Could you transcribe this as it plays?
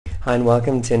Hi and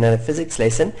welcome to another physics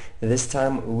lesson. This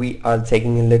time we are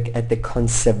taking a look at the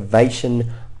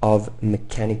conservation of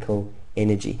mechanical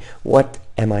energy. What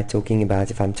am I talking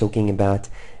about if I'm talking about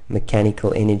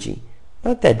mechanical energy?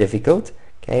 Not that difficult.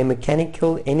 Okay,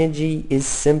 mechanical energy is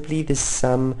simply the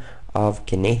sum of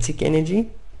kinetic energy.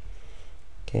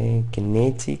 Okay,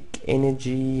 kinetic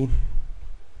energy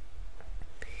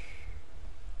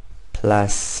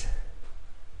plus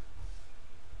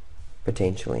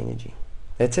potential energy.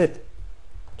 That's it.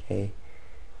 Okay.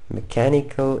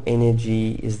 Mechanical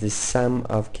energy is the sum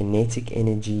of kinetic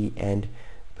energy and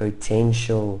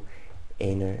potential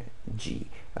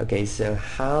energy. Okay, so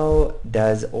how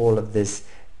does all of this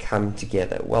come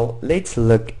together? Well, let's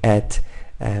look at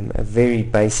a very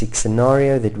basic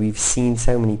scenario that we've seen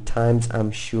so many times.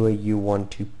 I'm sure you want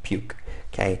to puke.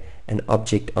 Okay, an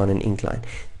object on an incline.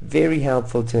 Very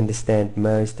helpful to understand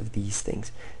most of these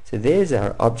things. So there's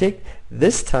our object.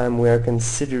 This time we are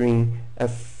considering a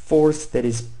force that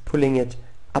is pulling it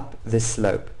up the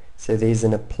slope. So there's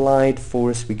an applied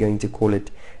force. We're going to call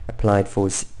it applied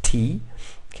force T.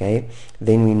 Okay.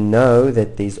 Then we know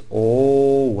that there's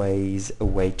always a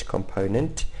weight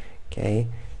component. Okay.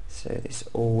 So there's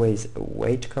always a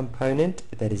weight component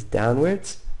that is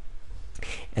downwards.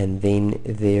 And then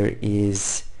there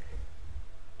is,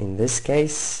 in this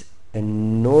case, a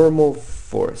normal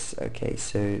force. Okay,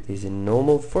 so there's a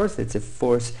normal force. That's a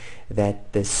force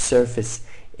that the surface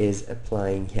is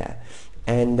applying here.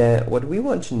 And what we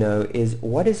want to know is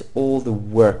what is all the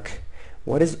work,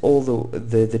 what is all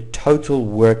the total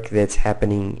work that's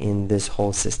happening in this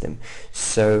whole system.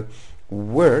 So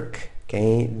work,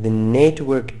 okay, the net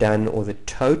work done or the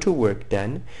total work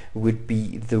done would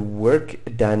be the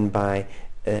work done by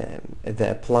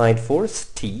the applied force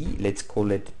T, let's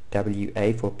call it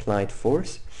WA for applied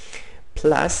force,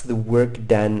 plus the work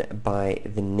done by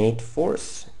the net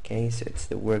force. Okay, so it's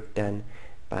the work done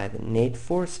by the net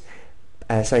force,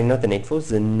 sorry, not the net force,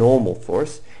 the normal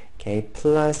force, okay,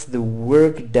 plus the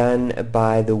work done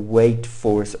by the weight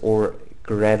force or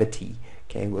gravity.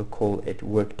 Okay, we'll call it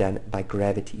work done by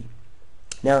gravity.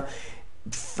 Now,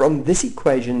 from this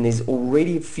equation, there's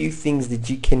already a few things that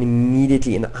you can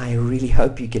immediately, and I really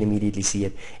hope you can immediately see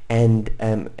it, and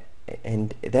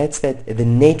that's that the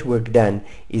net work done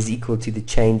is equal to the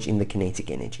change in the kinetic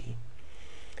energy.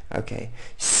 Okay,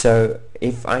 so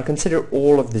if I consider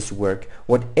all of this work,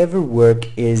 whatever work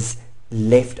is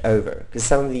left over, because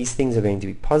some of these things are going to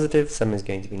be positive, some is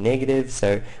going to be negative,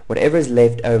 so whatever is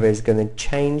left over is going to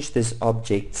change this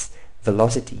object's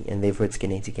velocity and therefore its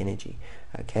kinetic energy.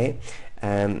 Okay,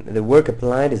 the work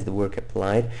applied is the work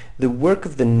applied. The work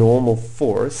of the normal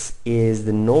force is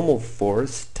the normal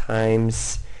force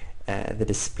times the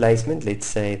displacement. Let's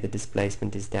say the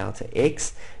displacement is delta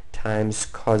x times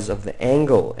cos of the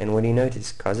angle. And what do you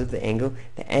notice? Cos of the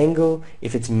angle,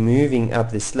 if it's moving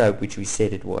up the slope, which we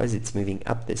said it was, it's moving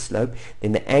up the slope,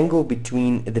 then the angle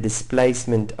between the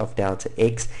displacement of delta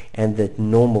x and the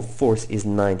normal force is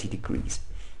 90 degrees.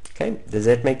 Okay, does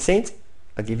that make sense?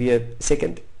 I'll give you a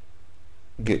second.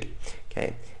 Good.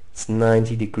 Okay, it's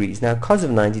 90 degrees. Now cos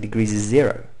of 90 degrees is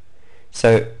 0.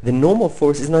 So the normal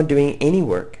force is not doing any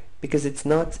work because it's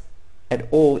not at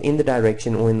all in the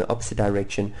direction or in the opposite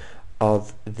direction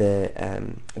of the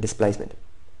displacement.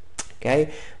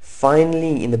 Okay.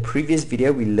 Finally, in the previous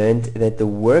video we learned that the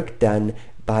work done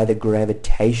by the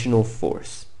gravitational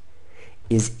force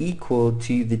is equal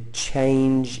to the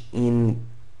change in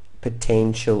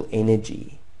potential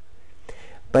energy.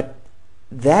 But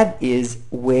that is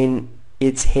when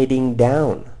it's heading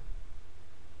down.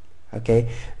 Okay,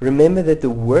 remember that the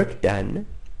work done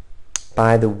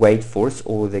by the weight force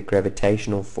or the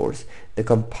gravitational force, the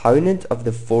component of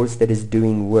the force that is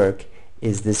doing work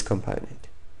is this component.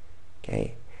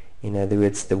 Okay, in other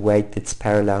words, the weight that's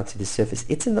parallel to the surface,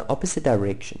 it's in the opposite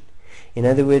direction. In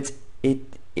other words,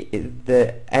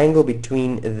 the angle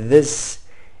between this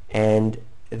and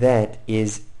that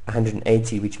is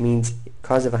 180, which means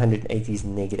cos of 180 is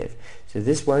negative. So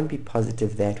this won't be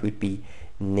positive, that would be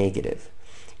negative.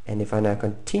 And if I now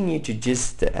continue to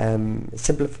just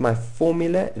simplify my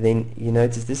formula, then you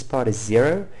notice this part is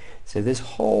 0. So this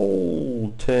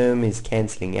whole term is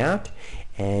cancelling out.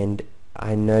 And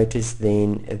I notice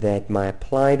then that my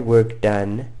applied work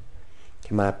done,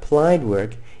 my applied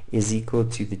work is equal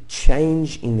to the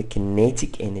change in the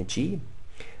kinetic energy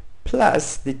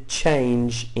plus the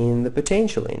change in the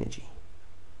potential energy.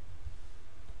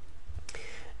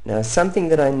 Now, something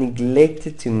that I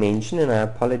neglected to mention, and I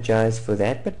apologize for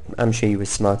that, but I'm sure you were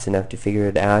smart enough to figure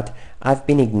it out. I've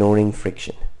been ignoring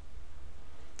friction.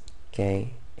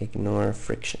 Okay, ignore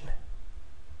friction.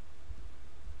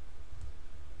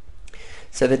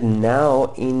 So that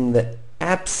now in the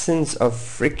absence of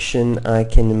friction I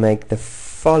can make the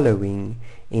following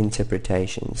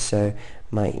interpretation. So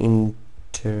my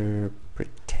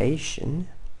interpretation,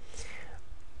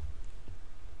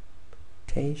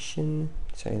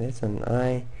 sorry, that's on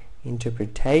I,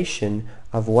 interpretation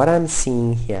of what I'm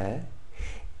seeing here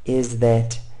is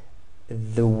that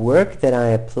the work that I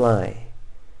apply,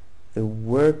 the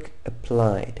work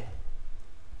applied,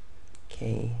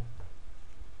 okay,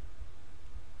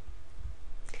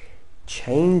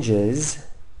 changes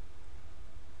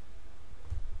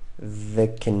the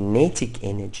kinetic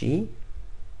energy.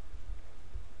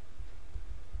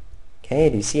 Okay,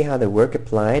 do you see how the work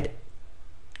applied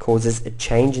causes a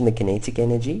change in the kinetic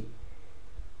energy?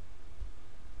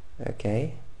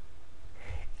 Okay,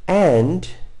 and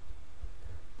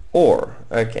or,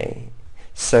 okay,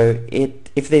 so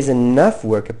if there's enough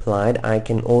work applied, I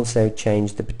can also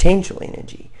change the potential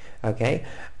energy. Okay,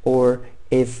 or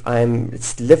if I'm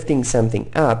lifting something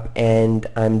up and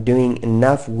I'm doing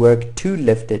enough work to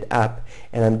lift it up,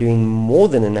 and I'm doing more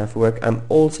than enough work, I'm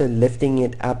also lifting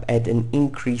it up at an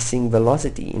increasing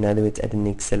velocity, in other words at an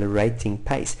accelerating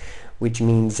pace, which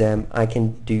means I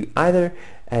can do either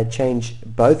change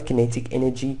both kinetic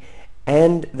energy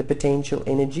and the potential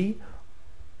energy,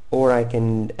 or I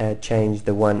can change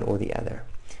the one or the other.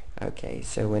 Okay,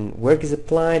 so when work is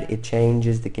applied, it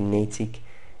changes the kinetic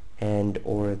and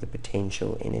or the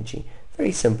potential energy.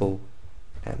 Very simple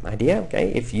idea.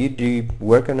 Okay, if you do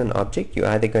work on an object, you're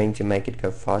either going to make it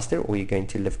go faster, or you're going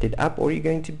to lift it up, or you're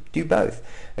going to do both.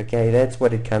 Okay, that's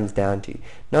what it comes down to.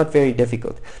 Not very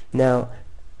difficult. Now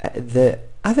the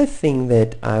other thing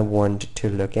that I want to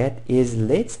look at is,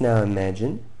 let's now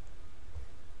imagine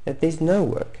that there's no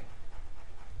work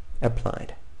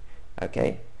applied.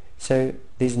 Okay, so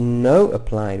there's no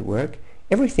applied work,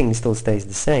 everything still stays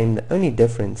the same. The only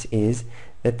difference is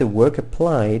that the work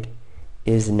applied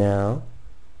is now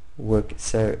work.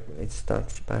 So it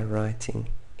starts by writing,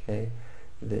 okay,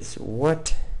 this: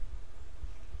 what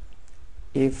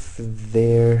if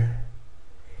there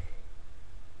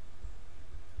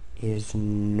is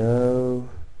no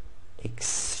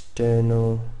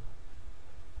external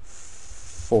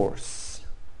force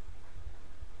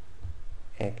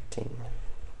acting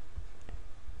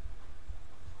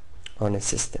on a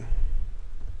system?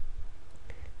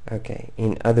 Okay,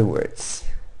 in other words,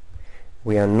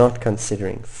 we are not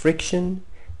considering friction.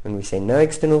 When we say no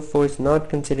external force, not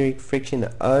considering friction,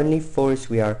 the only force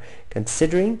we are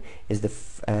considering is the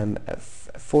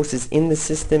forces in the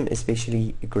system,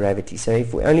 especially gravity. So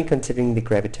if we're only considering the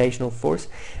gravitational force,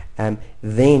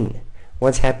 then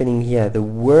what's happening here, the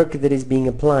work that is being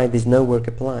applied, there's no work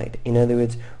applied. In other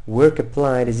words, work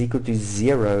applied is equal to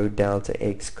 0 delta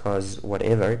x cos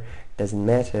whatever, doesn't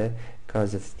matter,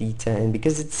 cos of theta, and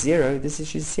because it's 0, this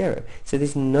is just 0. So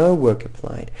there's no work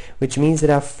applied, which means that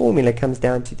our formula comes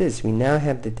down to this. We now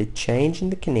have that the change in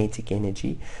the kinetic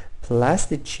energy plus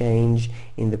the change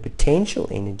in the potential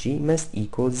energy must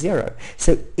equal 0.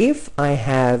 So if I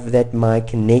have that my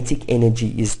kinetic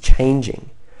energy is changing,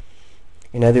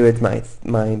 in other words,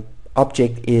 my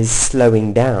object is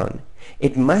slowing down,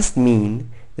 it must mean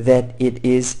that it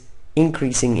is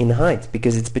increasing in height,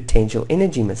 because its potential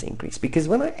energy must increase. Because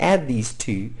when I add these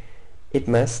two, it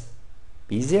must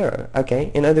be 0.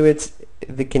 Okay, in other words,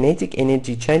 the kinetic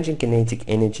energy, changing kinetic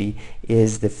energy,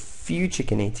 is the future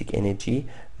kinetic energy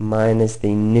minus the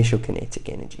initial kinetic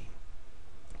energy.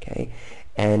 Okay,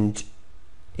 and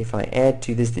if I add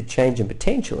to this the change in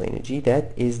potential energy,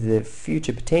 that is the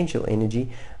future potential energy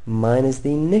minus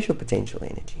the initial potential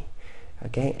energy.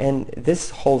 Okay, and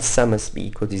this whole sum must be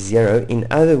equal to 0. In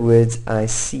other words, I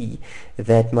see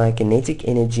that my kinetic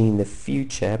energy in the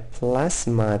future plus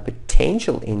my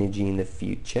potential energy in the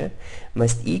future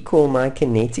must equal my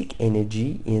kinetic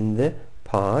energy in the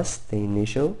past, the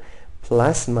initial,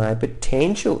 plus my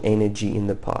potential energy in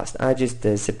the past. I just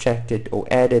subtracted or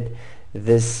added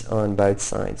this on both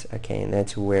sides. Okay, and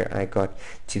that's where I got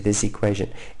to this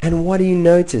equation. And what do you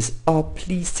notice? Oh,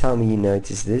 please tell me you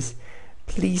notice this.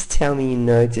 Please tell me you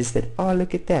notice that. Oh,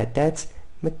 look at that. That's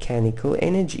mechanical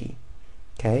energy.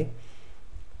 Okay,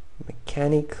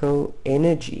 mechanical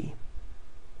energy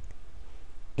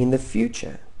in the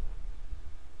future.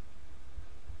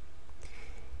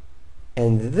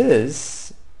 And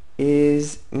this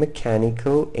is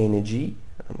mechanical energy.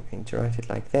 I'm going to write it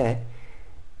like that.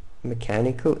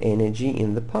 Mechanical energy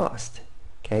in the past.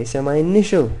 Okay, so my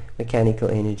initial mechanical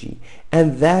energy.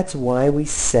 And that's why we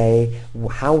say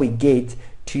how we get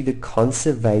to the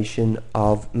conservation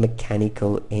of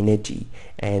mechanical energy.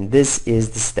 And this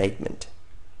is the statement.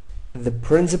 The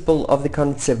principle of the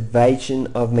conservation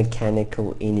of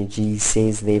mechanical energy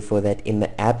says therefore that in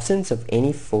the absence of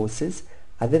any forces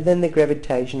other than the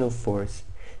gravitational force,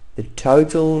 the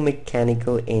total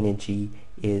mechanical energy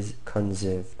is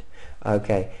conserved.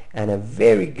 Okay, and a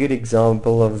very good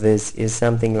example of this is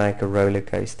something like a roller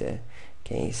coaster.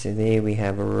 Okay, so there we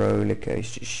have a roller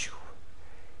coaster.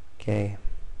 Okay.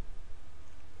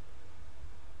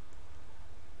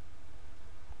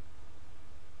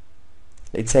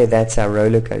 Let's say that's our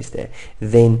roller coaster.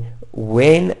 Then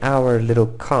when our little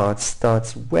cart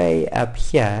starts way up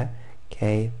here,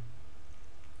 okay,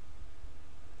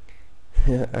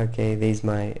 okay, there's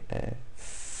my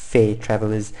fair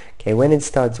travelers. Okay, when it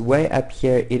starts way up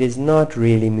here, it is not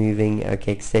really moving,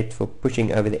 okay, except for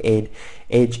pushing over the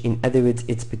edge. In other words,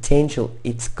 its potential,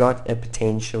 it's got a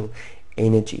potential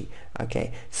energy.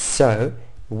 Okay, so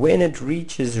when it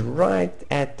reaches right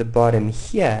at the bottom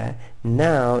here,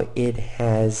 now it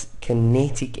has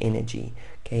kinetic energy.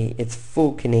 Okay, it's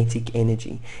full kinetic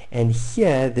energy, and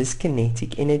here this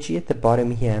kinetic energy at the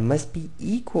bottom here must be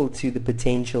equal to the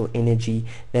potential energy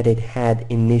that it had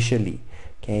initially.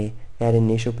 Okay, that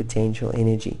initial potential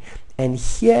energy, and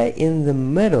here in the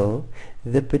middle,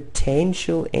 the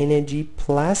potential energy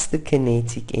plus the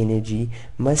kinetic energy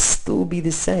must still be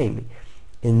the same.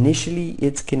 Initially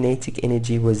its kinetic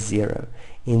energy was 0.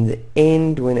 In the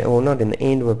end, or not in the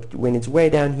end, when it's way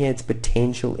down here, its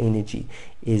potential energy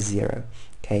is 0.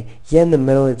 Okay, here in the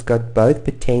middle it's got both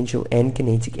potential and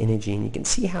kinetic energy, and you can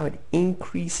see how it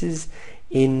increases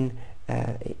in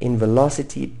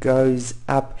velocity. It goes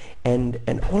up, and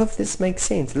all of this makes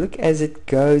sense. Look, as it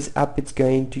goes up, it's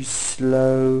going to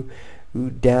slow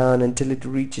down until it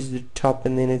reaches the top,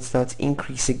 and then it starts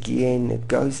increase again. It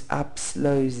goes up,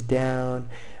 slows down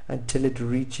until it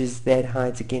reaches that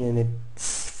height again, and it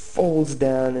falls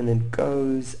down, and it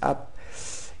goes up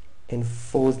and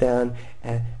falls down.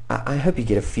 I hope you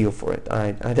get a feel for it.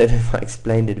 I don't know if I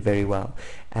explained it very well,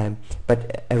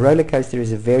 but a roller coaster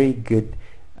is a very good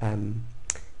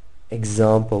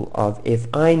example of, if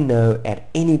I know at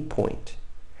any point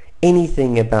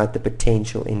anything about the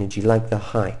potential energy, like the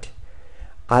height,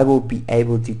 I will be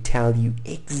able to tell you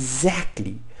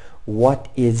exactly what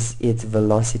is its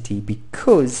velocity,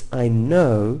 because I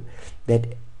know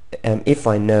that if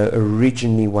I know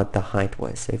originally what the height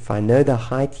was. So if I know the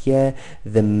height here,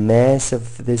 the mass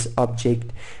of this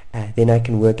object, then I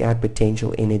can work out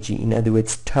potential energy. In other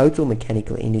words, total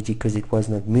mechanical energy, because it was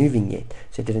not moving yet,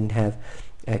 so it didn't have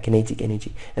kinetic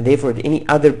energy. And therefore at any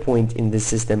other point in the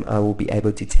system, I will be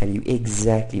able to tell you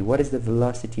exactly what is the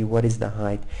velocity, what is the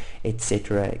height,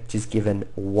 etc., just given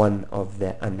one of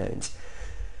the unknowns.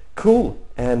 Cool.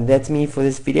 That's me for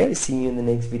this video. See you in the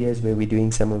next videos where we're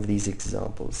doing some of these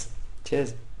examples.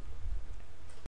 Cheers.